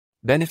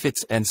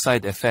Benefits and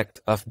side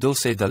effect of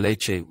dulce de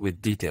leche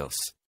with details.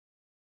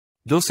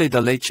 Dulce de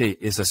leche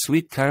is a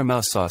sweet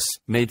caramel sauce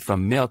made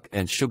from milk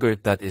and sugar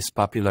that is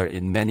popular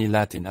in many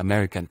Latin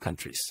American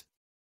countries.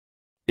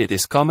 It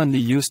is commonly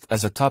used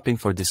as a topping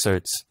for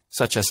desserts,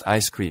 such as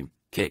ice cream,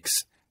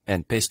 cakes,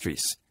 and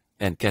pastries,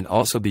 and can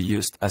also be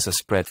used as a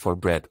spread for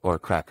bread or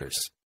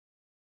crackers.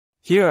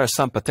 Here are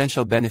some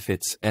potential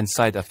benefits and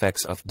side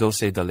effects of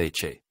dulce de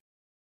leche.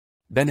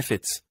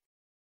 Benefits.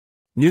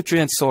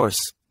 Nutrient source.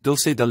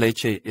 Dulce de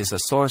leche is a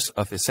source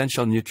of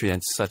essential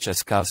nutrients such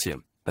as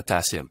calcium,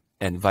 potassium,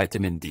 and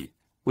vitamin D,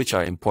 which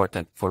are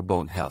important for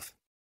bone health.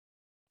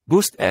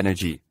 Boost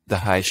energy. The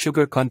high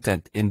sugar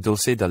content in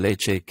dulce de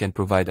leche can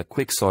provide a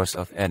quick source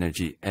of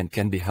energy and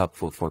can be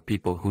helpful for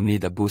people who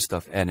need a boost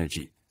of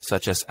energy,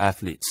 such as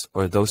athletes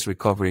or those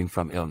recovering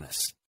from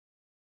illness.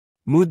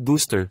 Mood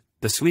booster.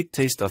 The sweet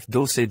taste of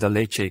dulce de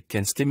leche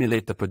can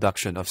stimulate the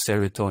production of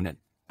serotonin,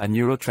 a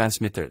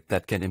neurotransmitter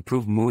that can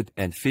improve mood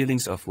and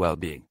feelings of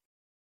well-being.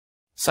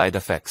 Side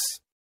effects.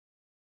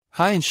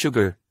 High in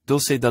sugar.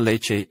 Dulce de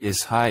leche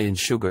is high in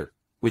sugar,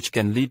 which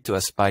can lead to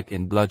a spike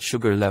in blood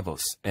sugar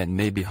levels and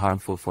may be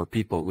harmful for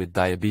people with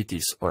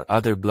diabetes or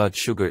other blood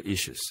sugar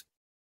issues.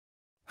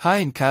 High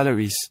in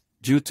calories.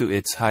 Due to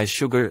its high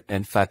sugar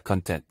and fat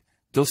content,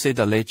 dulce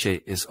de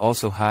leche is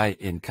also high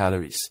in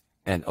calories,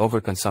 and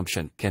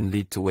overconsumption can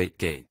lead to weight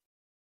gain.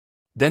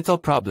 Dental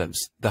problems.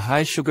 The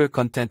high sugar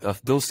content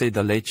of dulce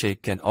de leche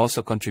can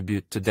also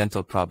contribute to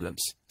dental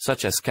problems,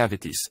 such as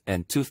cavities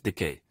and tooth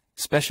decay,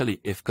 especially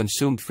if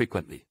consumed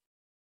frequently.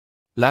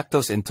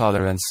 Lactose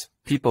intolerance.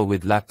 People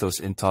with lactose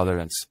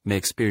intolerance may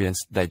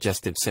experience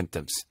digestive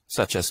symptoms,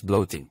 such as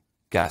bloating,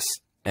 gas,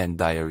 and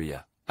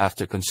diarrhea,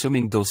 after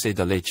consuming dulce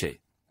de leche,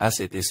 as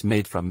it is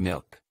made from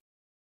milk.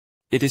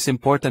 It is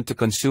important to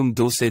consume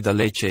dulce de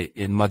leche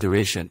in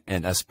moderation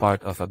and as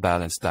part of a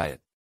balanced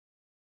diet.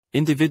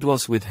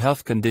 Individuals with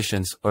health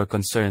conditions or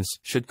concerns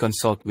should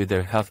consult with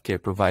their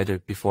healthcare provider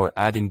before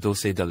adding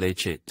dulce de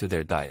leche to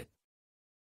their diet.